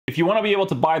If you want to be able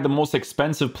to buy the most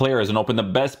expensive players and open the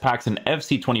best packs in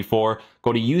FC24,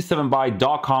 go to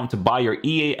u7buy.com to buy your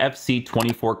EA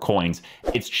FC24 coins.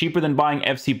 It's cheaper than buying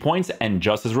FC points and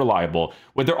just as reliable.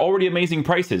 With their already amazing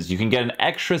prices, you can get an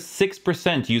extra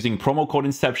 6% using promo code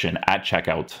Inception at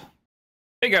checkout.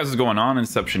 Hey guys, what's going on?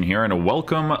 Inception here, and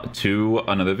welcome to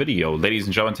another video. Ladies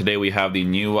and gentlemen, today we have the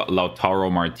new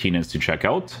Lautaro Martinez to check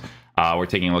out. We're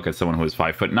taking a look at someone who is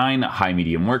 5'9", high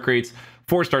medium work rates,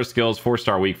 4-star skills,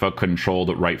 4-star weak foot,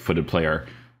 controlled right-footed player.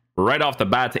 Right off the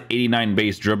bat, to 89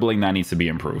 base dribbling, that needs to be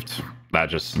improved. That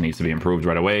just needs to be improved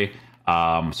right away.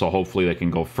 So hopefully they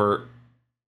can go for...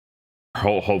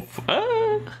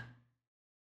 I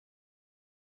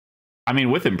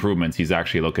mean, with improvements, he's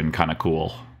actually looking kind of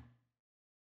cool.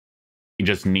 He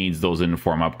just needs those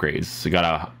in-form upgrades. You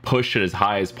gotta push it as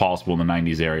high as possible in the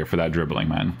 90s area for that dribbling,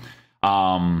 man.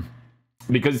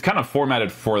 Because it's kind of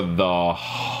formatted for the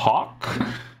Hawk.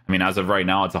 I mean, as of right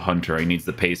now, it's a Hunter. He needs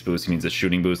the pace boost, he needs the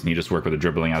shooting boost, and you just work with the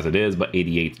dribbling as it is. But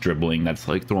 88th dribbling, that's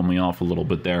like throwing me off a little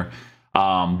bit there.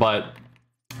 But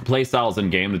playstyles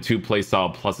in game, the two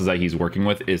playstyle pluses that he's working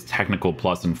with is technical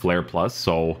plus and flair plus.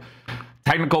 So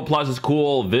technical plus is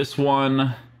cool. This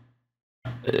one,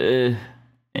 you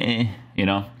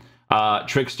know.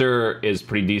 Trickster is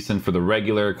pretty decent for the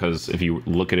regular, because if you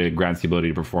look at it, it grants the ability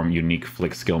to perform unique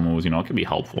flick skill moves. You know, it can be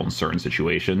helpful in certain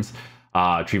situations.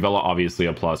 Trivela, obviously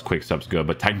a plus, quick step's good,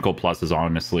 but technical plus is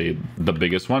honestly the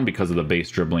biggest one because of the base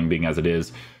dribbling being as it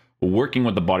is, working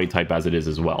with the body type as it is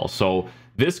as well. So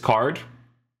this card,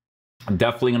 I'm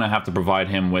definitely going to have to provide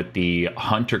him with the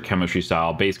Hunter chemistry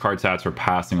style. Base card stats for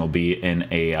passing will be in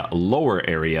a lower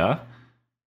area.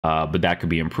 But that could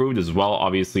be improved as well,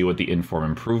 obviously, with the in-form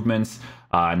improvements.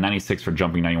 96 for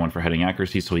jumping, 91 for heading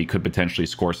accuracy, so he could potentially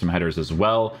score some headers as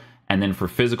well. And then for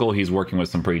physical, he's working with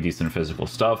some pretty decent physical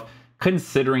stuff,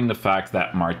 considering the fact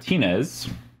that Martinez...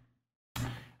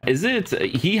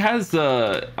 He has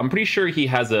I'm pretty sure he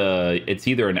has it's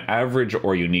either an average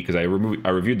or unique, because I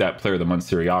reviewed that Player of the Month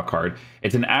Serie A card.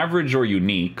 It's an average or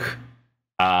unique,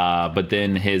 but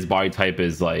then his body type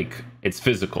is like, it's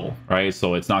physical, right?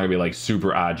 So it's not gonna be like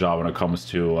super agile when it comes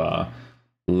to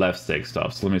left stick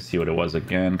stuff. So let me see what it was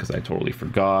again, because I totally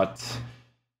forgot.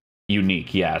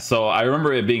 Unique, yeah. So I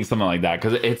remember it being something like that,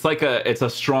 because it's like it's a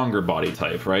stronger body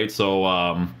type, right? So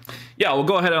yeah, we'll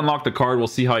go ahead and unlock the card. We'll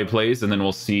see how he plays, and then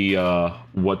we'll see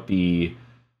what the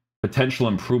potential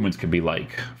improvements could be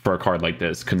like for a card like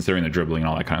this, considering the dribbling and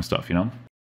all that kind of stuff, you know?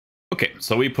 Okay,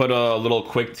 so we put a little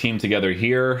quick team together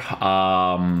here.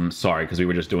 Sorry, because we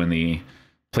were just doing the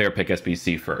player pick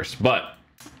SBC first. But,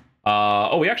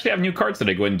 oh, we actually have new cards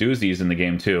today. Go ahead and doozies in the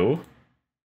game, too.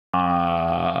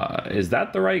 Is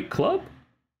that the right club?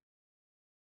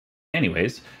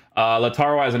 Anyways,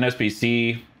 Lautaro has an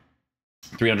SBC,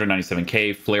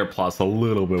 397k, Flair Plus, a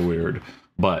little bit weird,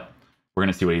 but we're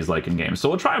going to see what he's like in game. So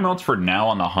we'll try him out for now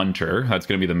on the Hunter. That's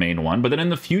going to be the main one. But then in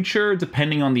the future,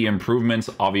 depending on the improvements,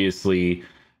 obviously,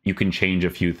 you can change a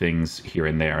few things here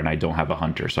and there. And I don't have a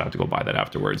Hunter, so I have to go buy that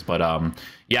afterwards. But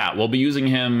yeah, we'll be using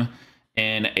him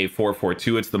in a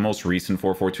 4-4-2. It's the most recent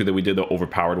 4-4-2 that we did, the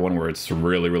overpowered one, where it's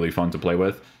really, really fun to play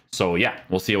with. So yeah,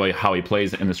 we'll see how he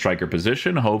plays in the striker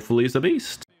position. Hopefully he's a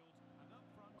beast.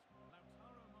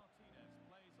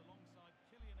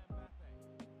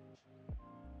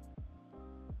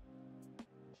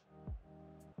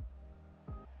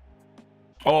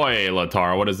 Oi,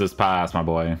 Lautaro, what is this pass, my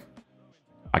boy?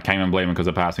 I can't even blame him, because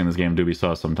the passing in this game do be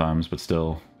sus sometimes, but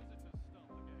still.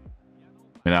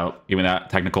 Give me that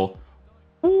technical.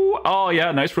 Ooh, oh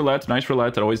yeah, nice roulette, nice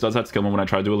roulette. It always does that skill move when I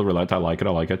try to do a roulette. I like it,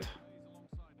 I like it.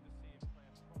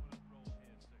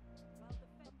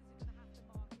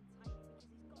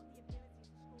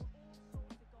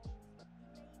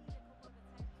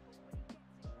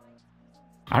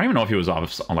 I don't even know if he was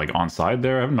like onside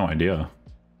there. I have no idea.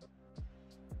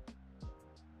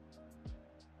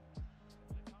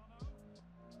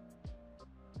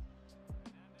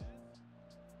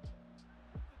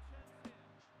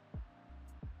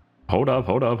 Hold up,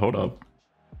 hold up, hold up.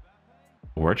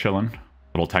 We're chilling.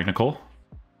 Little technical.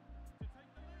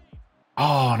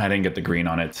 Oh, and I didn't get the green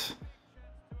on it.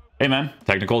 Hey, man.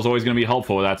 Technical is always going to be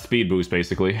helpful with that speed boost,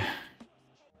 basically. A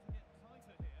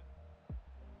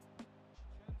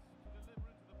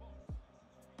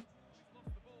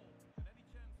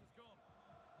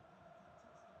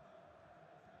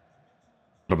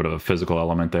little bit of a physical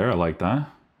element there. I like that.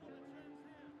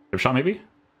 Chip shot, maybe? Too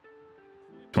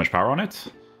much power on it?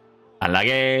 I like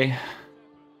it.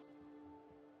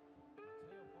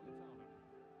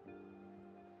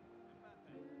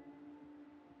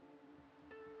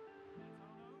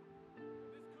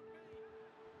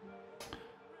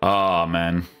 Oh,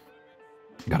 man.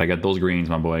 Gotta get those greens,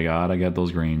 my boy. Gotta get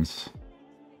those greens.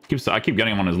 I keep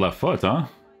getting him on his left foot, huh?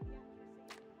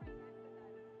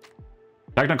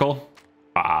 Technical.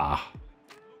 Ah.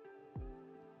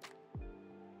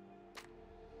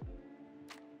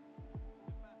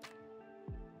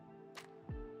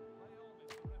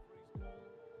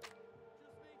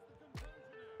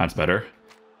 That's better.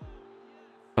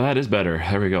 Oh, that is better.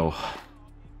 There we go.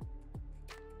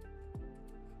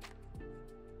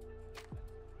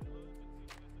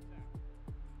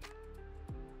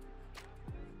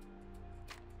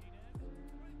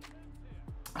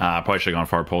 Probably should have gone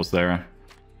far post there.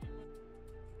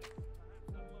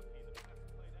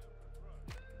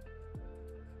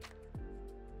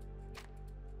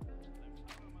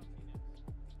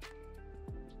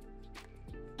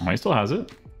 Oh, he still has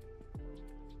it.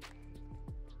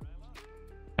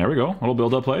 There we go. A little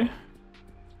build-up play.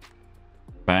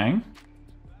 Bang.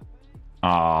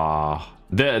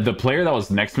 The player that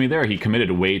was next to me there, he committed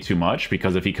way too much,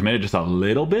 because if he committed just a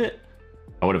little bit,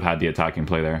 I would have had the attacking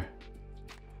play there.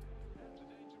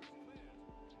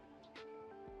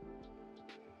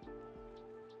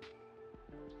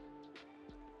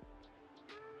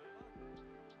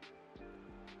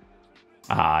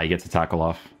 He gets a tackle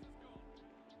off.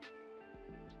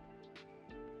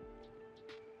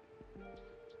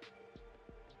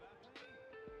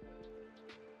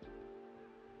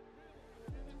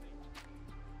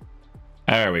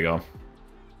 There we go.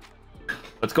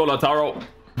 Let's go, Lautaro.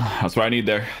 That's what I need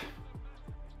there.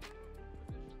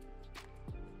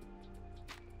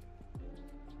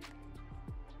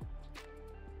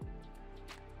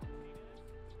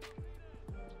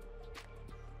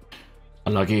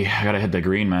 Unlucky. I gotta hit the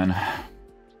green, man.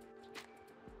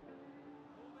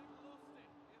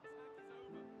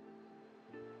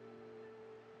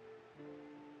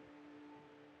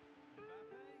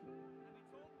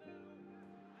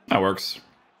 That works.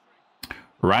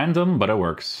 Random, but it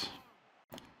works.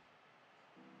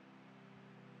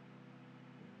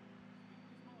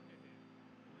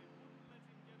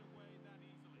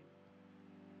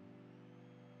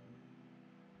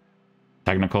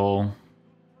 Technical.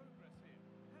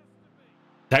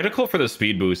 Technical for the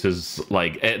speed boost is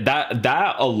like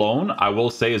that alone, I will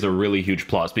say, is a really huge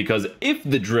plus, because if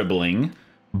the dribbling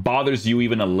bothers you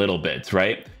even a little bit,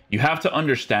 right? You have to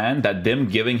understand that them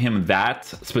giving him that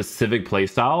specific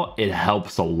playstyle, it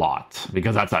helps a lot,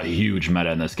 because that's a huge meta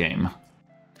in this game.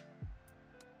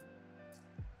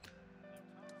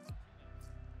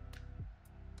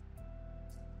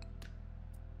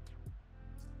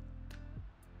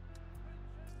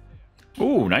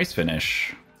 Ooh, nice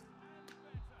finish.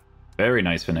 Very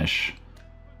nice finish.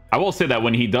 I will say that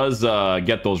when he does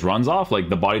get those runs off, like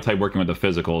the body type working with the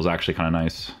physical is actually kind of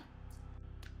nice.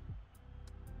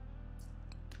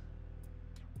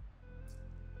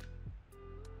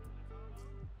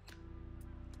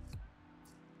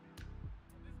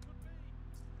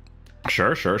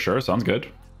 Sure. Sounds good.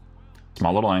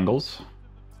 Small little angles.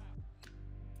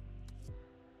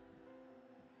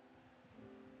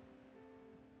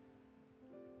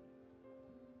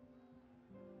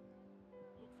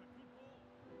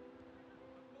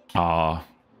 Of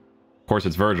course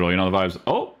it's Virgil, you know the vibes.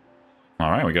 Oh!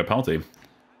 Alright, we got a penalty.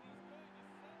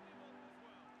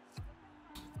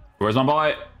 Where's my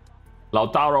boy?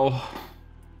 Lautaro.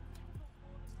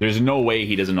 There's no way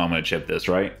he doesn't know I'm gonna chip this,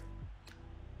 right?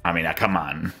 I mean, come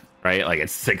on, right? Like,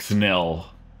 it's 6-0.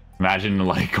 Imagine,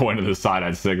 like, going to the side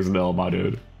at 6-0, my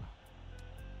dude.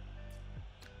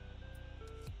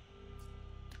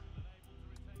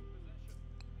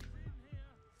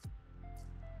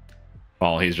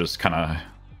 Well, he's just kind of...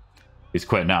 He's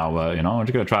quit now, but, you know, we're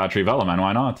just gonna try a Trivella, man.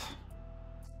 Why not?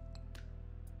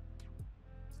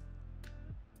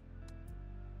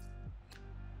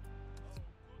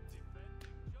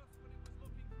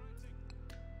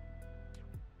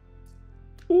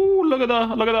 Ooh, look at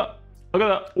that. Look at that. Look at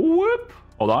that. Whoop.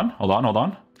 Hold on.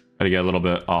 Gotta get a little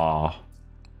bit... I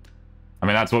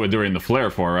mean, that's what we're doing the flare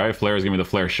for, right? Flare is gonna be the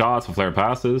flare shots, the flare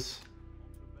passes.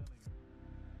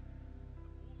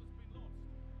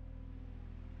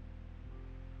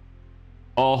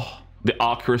 Oh, the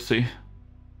accuracy.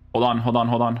 Hold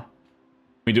on.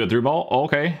 We do a through ball? Oh,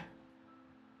 okay.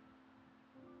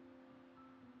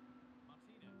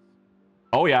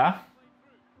 Oh, yeah.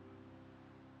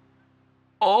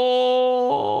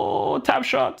 Oh, tap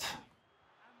shot.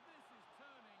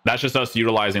 That's just us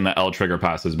utilizing the L trigger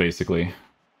passes, basically.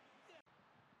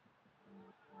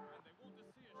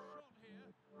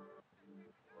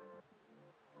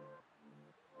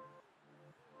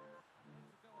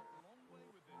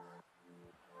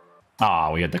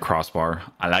 We hit the crossbar.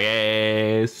 I like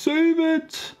it. Save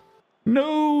it.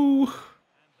 No.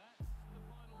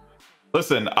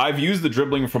 Listen, I've used the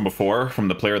dribbling from before, from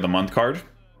the Player of the Month card.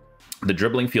 The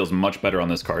dribbling feels much better on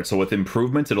this card. So with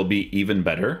improvements, it'll be even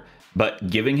better. But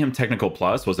giving him Technical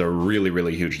Plus was a really,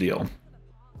 really huge deal.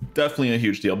 Definitely a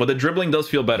huge deal. But the dribbling does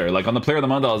feel better. Like on the Player of the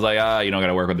Month, I was like, you don't got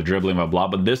to work with the dribbling, blah, blah.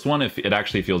 But this one, if it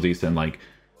actually feels decent, like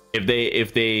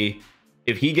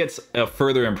if he gets a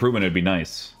further improvement, it'd be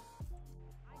nice.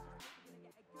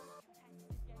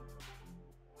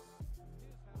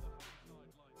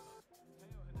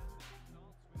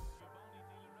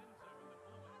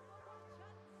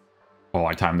 Oh,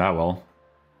 I timed that well.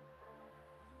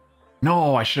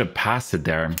 No, I should have passed it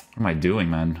there. What am I doing,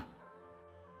 man?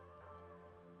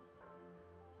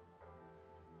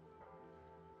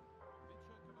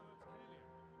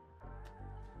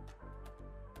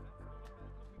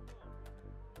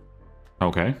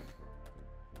 Okay.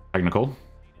 Technical.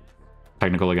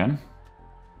 Technical again.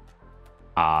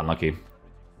 Ah, unlucky.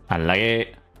 I like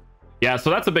it. Yeah, so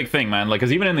that's a big thing, man. Like,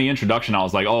 because even in the introduction, I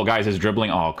was like, oh, guys, his dribbling.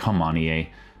 Oh, come on, EA.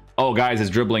 Oh, guys, his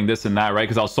dribbling this and that, right?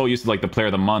 Because I was so used to, like, the Player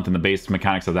of the Month and the base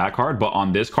mechanics of that card. But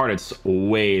on this card, it's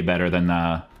way better than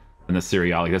the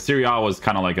Serie A. Like, the Serie A was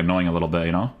kind of, like, annoying a little bit,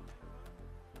 you know?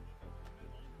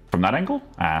 From that angle?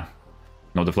 Ah.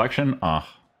 No deflection? Ugh.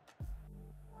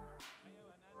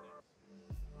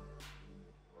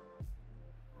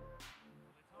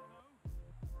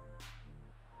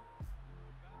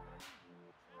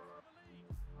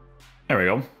 There we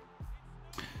go.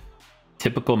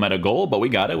 Typical meta goal, but we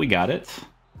got it. We got it.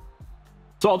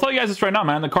 So I'll tell you guys this right now,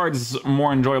 man. The card's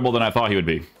more enjoyable than I thought he would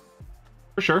be.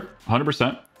 For sure.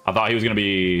 100%. I thought he was going to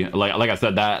be, like I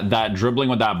said, that dribbling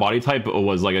with that body type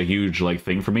was like a huge like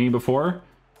thing for me before.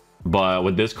 But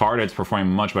with this card, it's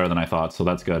performing much better than I thought. So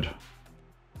that's good.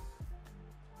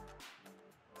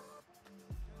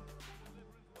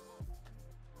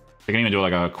 I can even do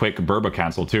like a quick Burba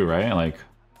cancel too, right? Like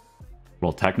a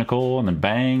little technical and then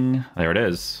bang. There it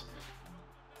is.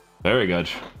 Very good.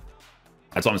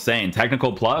 That's what I'm saying.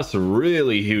 Technical plus,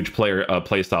 really huge player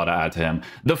playstyle to add to him.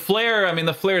 The flare, I mean,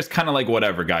 the flare is kind of like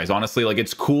whatever, guys. Honestly, like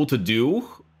it's cool to do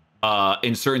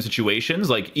in certain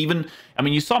situations. Like even, I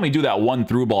mean, you saw me do that one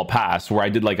through ball pass where I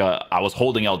did like I was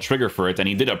holding L trigger for it, and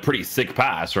he did a pretty sick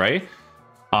pass, right?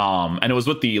 And it was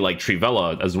with the like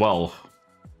Trivella as well.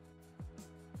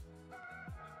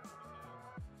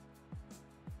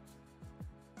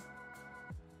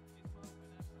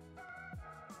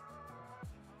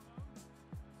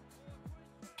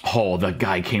 Oh, the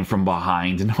guy came from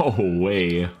behind. No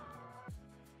way.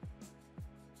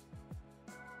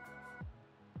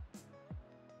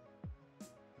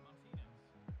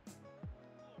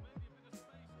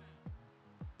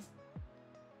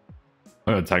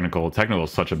 Oh, technical. Technical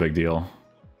is such a big deal.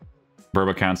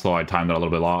 Burba cancel. I timed it a little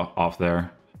bit off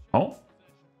there. Oh.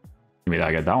 Maybe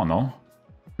I get that one, though.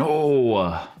 No.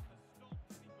 I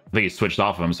think he switched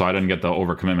off of him, so I didn't get the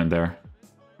overcommitment there.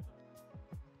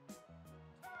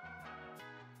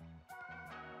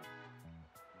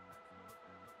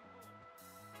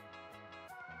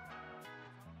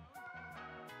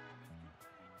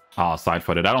 Oh,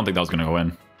 side-footed. I don't think that was going to go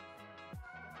in.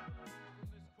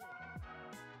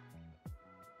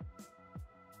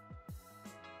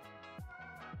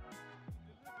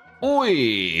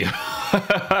 Oi!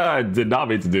 I did not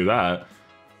mean to do that.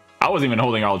 I wasn't even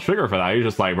holding our trigger for that. He's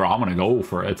just like, bro, I'm going to go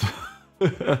for it.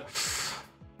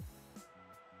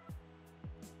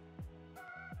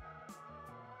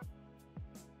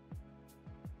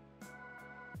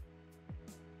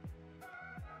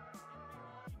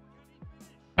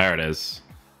 There it is.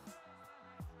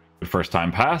 Good first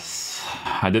time pass.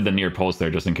 I did the near post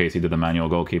there just in case he did the manual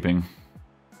goalkeeping.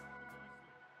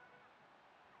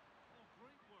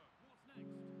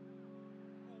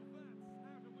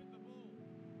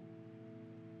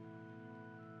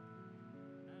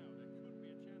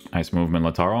 Nice movement,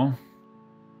 Lautaro.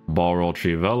 Ball roll,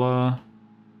 Trivella.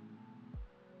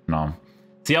 No.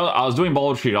 See, I was doing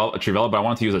ball roll, Trivella, but I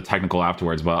wanted to use a technical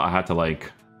afterwards, but I had to,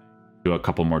 like, do a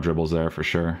couple more dribbles there for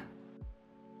sure.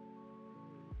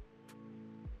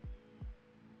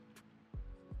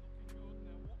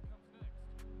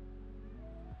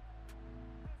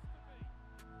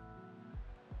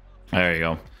 There you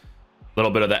go. A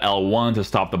little bit of the L1 to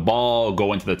stop the ball,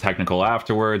 go into the technical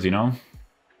afterwards, you know?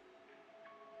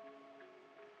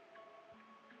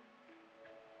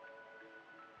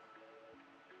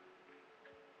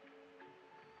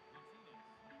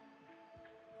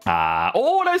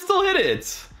 Oh, and I still hit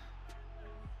it.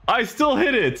 I still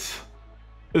hit it.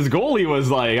 His goalie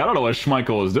was like, I don't know what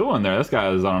Schmeichel was doing there. This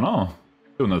guy is, I don't know,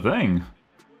 doing the thing.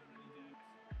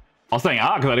 I was saying,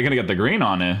 because I didn't get the green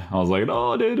on it. I was like,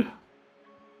 oh, dude.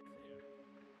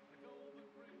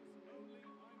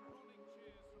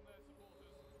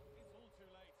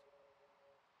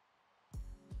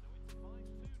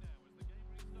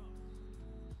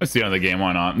 It's the end of the game.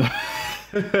 Why not?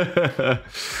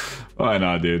 Why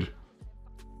not, dude?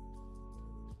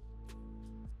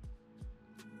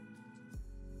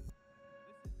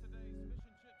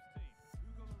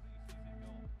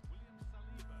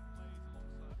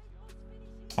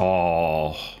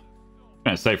 Oh, I'm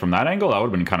gonna say from that angle, that would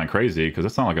have been kind of crazy because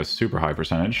it's not like a super high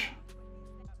percentage.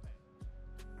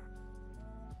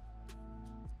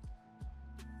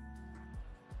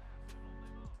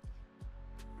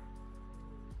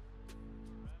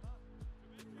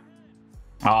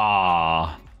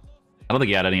 Ah, I don't think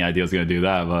he had any idea I was gonna do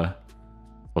that, but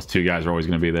those two guys are always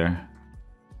gonna be there.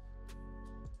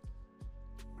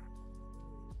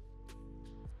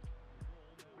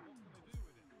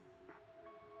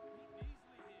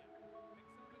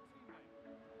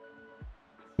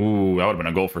 Ooh, that would have been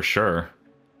a goal for sure.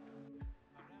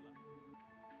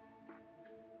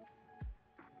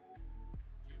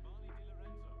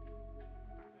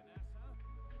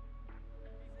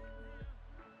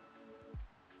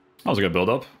 That was a good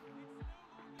build-up.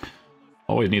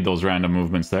 Always need those random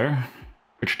movements there.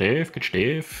 Good stuff, good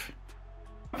stuff.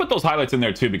 I put those highlights in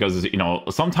there too because, you know,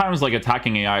 sometimes like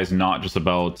attacking AI is not just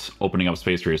about opening up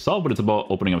space for yourself, but it's about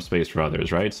opening up space for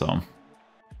others, right? So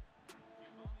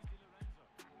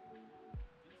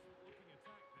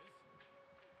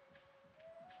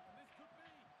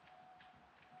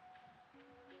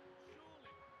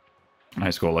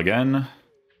nice goal again.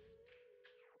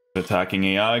 Attacking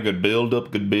AI, good build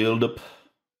up, good build up.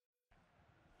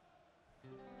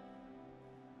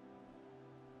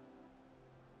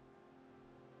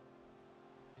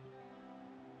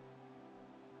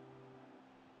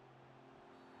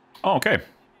 Oh, okay.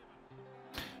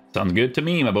 Sounds good to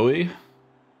me, my boy.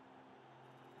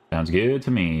 Sounds good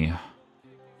to me.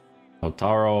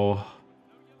 Lautaro.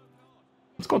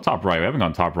 Let's go top right. We haven't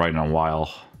gone top right in a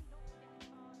while.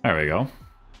 There we go.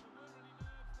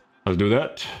 Let's do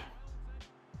that.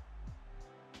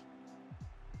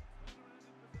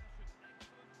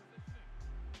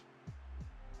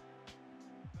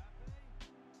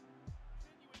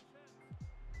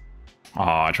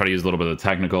 Oh, I try to use a little bit of the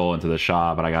technical into the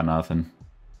shot, but I got nothing.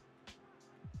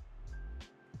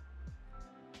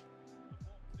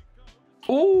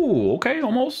 Oh, okay,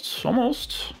 almost,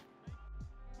 almost.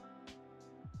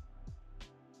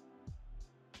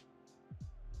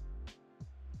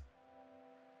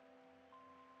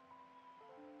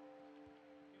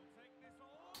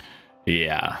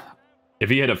 Yeah. If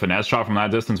he hit a finesse shot from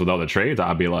that distance without the trades,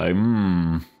 I'd be like,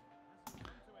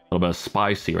 A little bit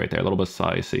spicy right there, a little bit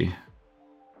spicy.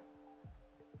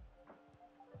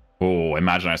 Oh,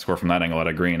 imagine I score from that angle at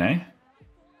a green, eh?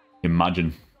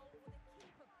 Imagine.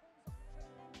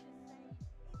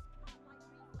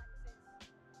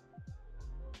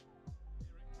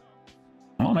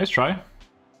 Oh, nice try.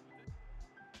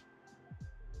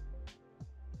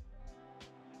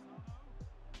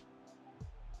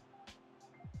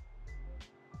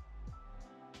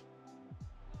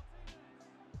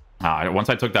 Once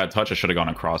I took that touch, I should have gone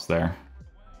across there.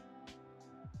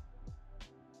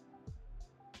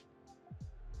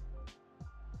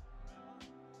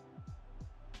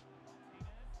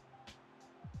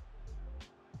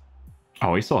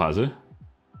 Oh, he still has it.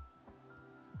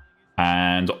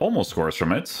 And almost scores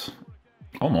from it.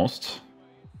 Almost.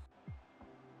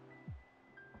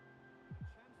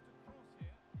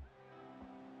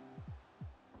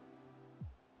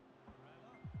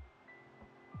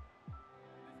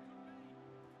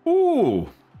 Ooh.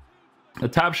 The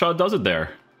tap shot does it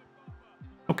there.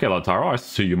 Okay, Lautaro, I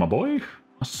see you, my boy.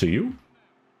 I see you.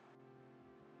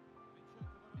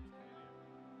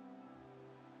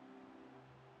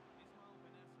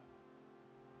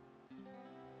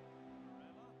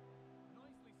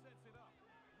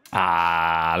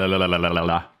 Ah, la la la la la la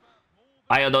la.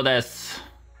 I do this.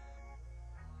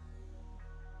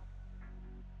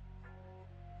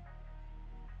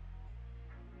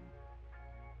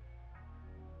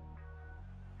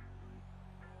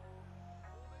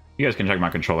 You guys can check my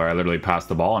controller. I literally passed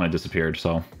the ball and it disappeared,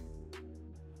 so.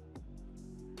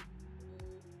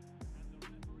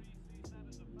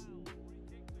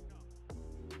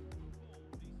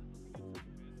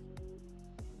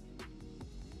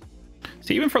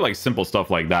 See, even for like simple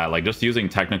stuff like that, like just using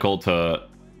technical to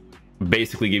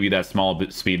basically give you that small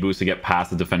speed boost to get past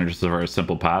the defender just for a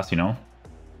simple pass, you know?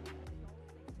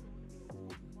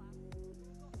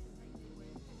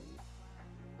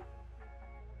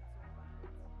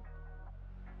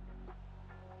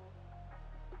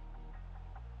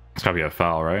 It's gotta be a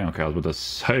foul, right? Okay, I was about to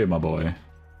say, my boy.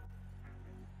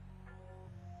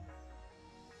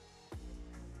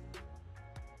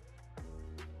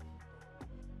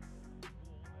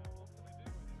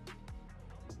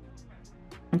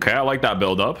 Okay, I like that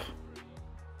build-up.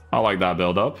 I like that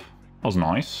build-up. That was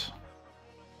nice.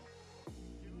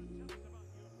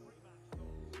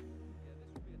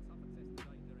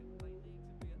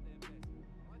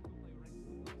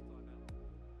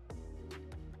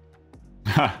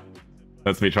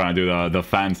 That's me trying to do the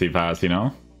fancy pass, you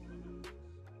know?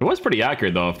 It was pretty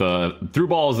accurate, though. If the through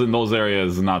balls in those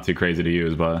areas is not too crazy to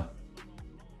use, but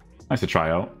nice to try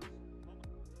out.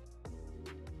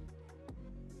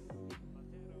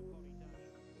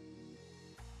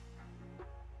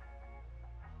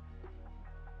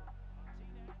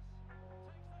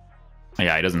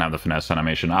 Yeah, he doesn't have the finesse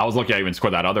animation. I was lucky I even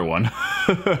scored that other one,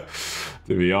 to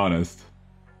be honest.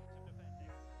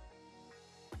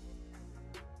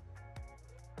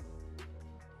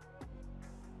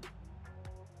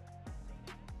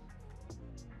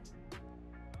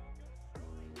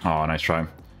 Oh, nice try.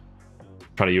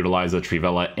 Try to utilize the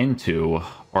Trivela into,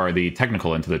 or the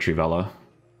technical into the Trivela.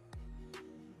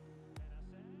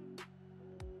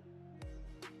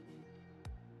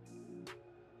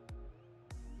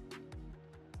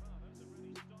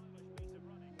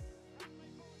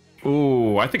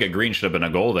 Ooh, I think a green should have been a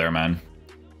goal there, man.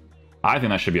 I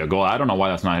think that should be a goal. I don't know why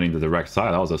that's not hitting the direct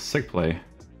side. That was a sick play.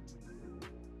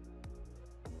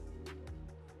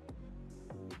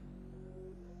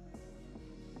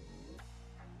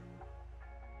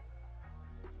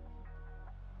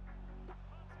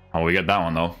 Oh, we get that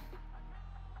one, though.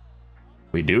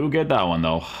 We do get that one,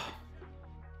 though.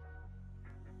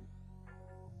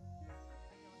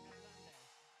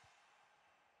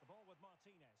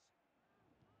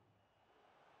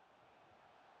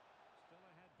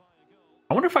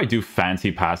 I wonder if I do fancy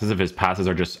passes, if his passes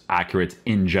are just accurate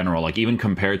in general, like even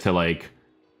compared to like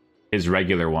his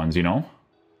regular ones, you know?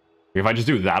 If I just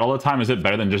do that all the time, is it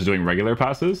better than just doing regular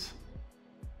passes?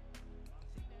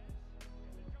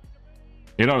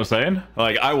 You know what I'm saying?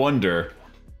 Like, I wonder.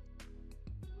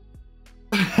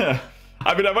 I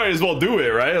mean, I might as well do it,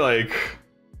 right? Like...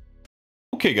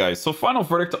 Okay, guys, so final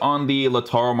verdict on the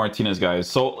Lautaro Martinez, guys.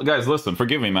 So, guys, listen,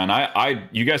 forgive me, man.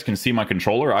 You guys can see my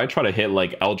controller. I try to hit,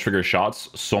 like, L-trigger shots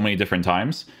so many different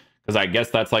times. Because I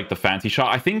guess that's, like, the fancy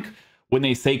shot. I think when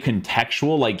they say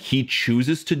contextual, like, he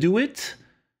chooses to do it.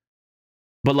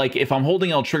 But, like, if I'm holding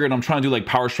L-trigger and I'm trying to do, like,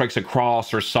 power strikes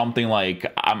across or something, like,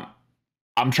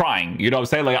 I'm trying, you know what I'm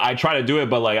saying? Like, I try to do it,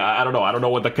 but, like, I don't know. I don't know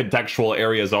what the contextual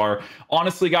areas are.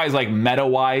 Honestly, guys, like,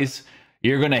 meta-wise,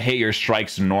 you're going to hit your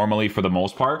strikes normally for the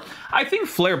most part. I think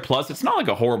Flare Plus, it's not like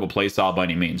a horrible playstyle by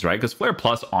any means, right? Because Flare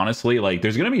Plus, honestly, like,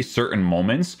 there's going to be certain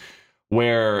moments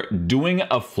where doing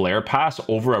a flare pass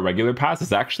over a regular pass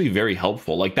is actually very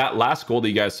helpful. Like that last goal that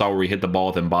you guys saw where he hit the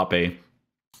ball with Mbappe,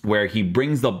 where he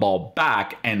brings the ball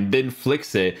back and then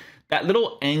flicks it, that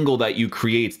little angle that you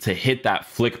create to hit that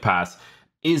flick pass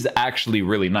is actually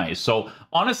really nice. So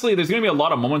honestly, there's going to be a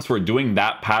lot of moments where doing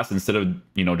that pass instead of,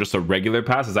 you know, just a regular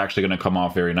pass is actually going to come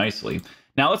off very nicely.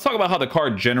 Now let's talk about how the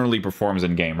card generally performs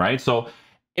in game, right? So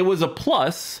it was a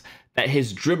plus that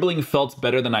his dribbling felt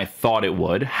better than I thought it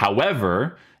would.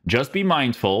 However, just be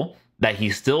mindful that he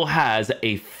still has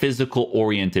a physical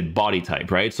oriented body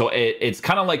type, right? So it's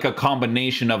kind of like a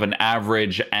combination of an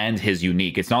average and his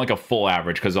unique. It's not like a full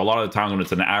average, because a lot of the times when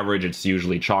it's an average, it's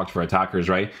usually chalked for attackers,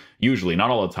 right? Usually,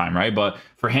 not all the time, right? But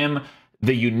for him,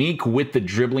 the unique with the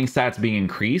dribbling stats being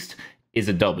increased is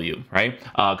a W, right?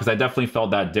 Because I definitely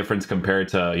felt that difference compared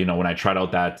to, you know, when I tried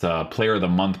out that Player of the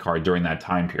Month card during that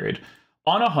time period.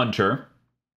 On a Hunter,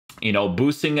 you know,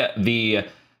 boosting the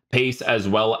pace as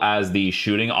well as the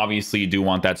shooting. Obviously, you do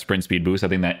want that sprint speed boost. I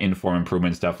think that in-form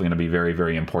improvement is definitely going to be very,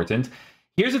 very important.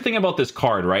 Here's the thing about this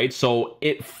card, right? So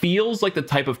it feels like the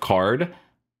type of card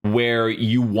where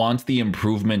you want the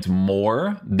improvement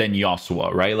more than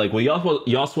Yasua, right? Like, well,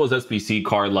 Yasua's SBC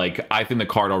card, like, I think the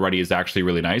card already is actually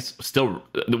really nice. Still,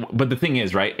 but the thing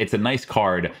is, right, it's a nice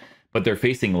card, but they're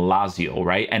facing Lazio,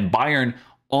 right? And Bayern,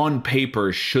 on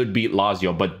paper, should beat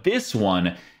Lazio, but this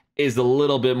one is a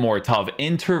little bit more tough.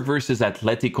 Inter versus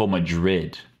Atletico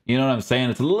Madrid. You know what I'm saying?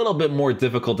 It's a little bit more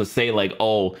difficult to say, like,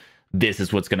 oh, this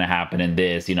is what's going to happen in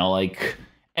this, you know, like,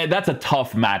 and that's a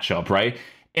tough matchup, right?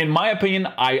 In my opinion,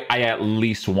 I at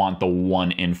least want the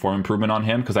one in-form improvement on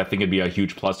him, because I think it'd be a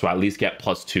huge plus to at least get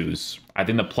 +2s. I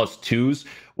think the +2s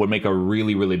would make a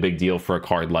really, really big deal for a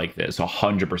card like this,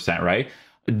 100%, right?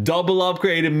 Double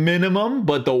upgrade minimum,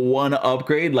 but the one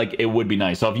upgrade, like, it would be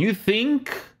nice. So if you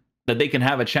think that they can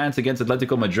have a chance against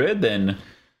Atletico Madrid, then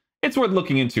it's worth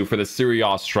looking into for the Serie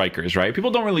A strikers, right?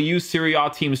 People don't really use Serie A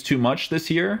teams too much this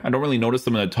year. I don't really notice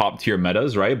them in the top tier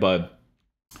metas, right? But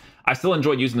I still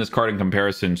enjoyed using this card in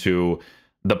comparison to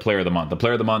the Player of the Month. The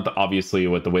Player of the Month, obviously,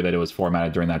 with the way that it was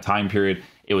formatted during that time period,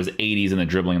 it was 80s in the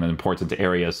dribbling and the important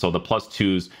areas. So the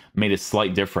 +2s made a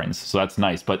slight difference. So that's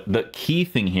nice. But the key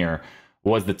thing here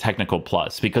was the technical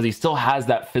plus, because he still has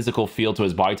that physical feel to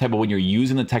his body type. But when you're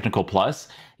using the technical plus,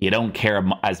 you don't care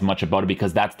as much about it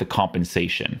because that's the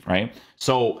compensation, right?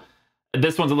 So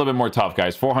this one's a little bit more tough,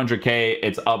 guys. 400K,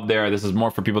 it's up there. This is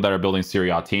more for people that are building Serie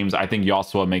A teams. I think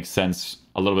Joshua makes sense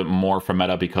a little bit more for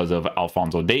meta because of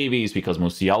Alphonso Davies, because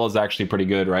Musiala is actually pretty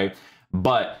good, right?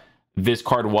 But this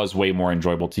card was way more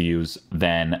enjoyable to use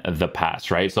than the past,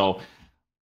 right? So,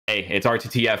 hey, it's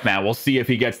RTTF, man. We'll see if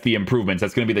he gets the improvements.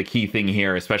 That's going to be the key thing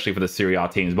here, especially for the Serie A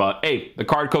teams. But, hey, the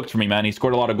card cooked for me, man. He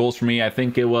scored a lot of goals for me. I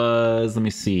think it was, let me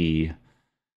see.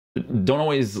 Don't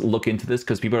always look into this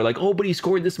because people are like, oh, but he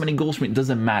scored this many goals for me. It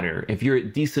doesn't matter. If you're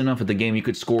decent enough at the game, you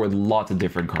could score lots of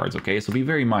different cards, okay? So be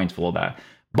very mindful of that.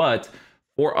 But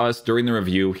for us, during the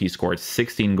review, he scored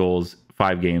 16 goals,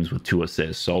 5 games with 2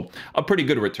 assists. So a pretty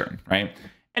good return, right?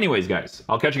 Anyways, guys,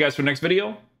 I'll catch you guys for the next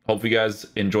video. Hope you guys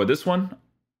enjoyed this one.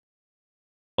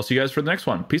 I'll see you guys for the next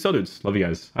one. Peace out, dudes. Love you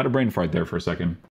guys. I had a brain fart there for a second.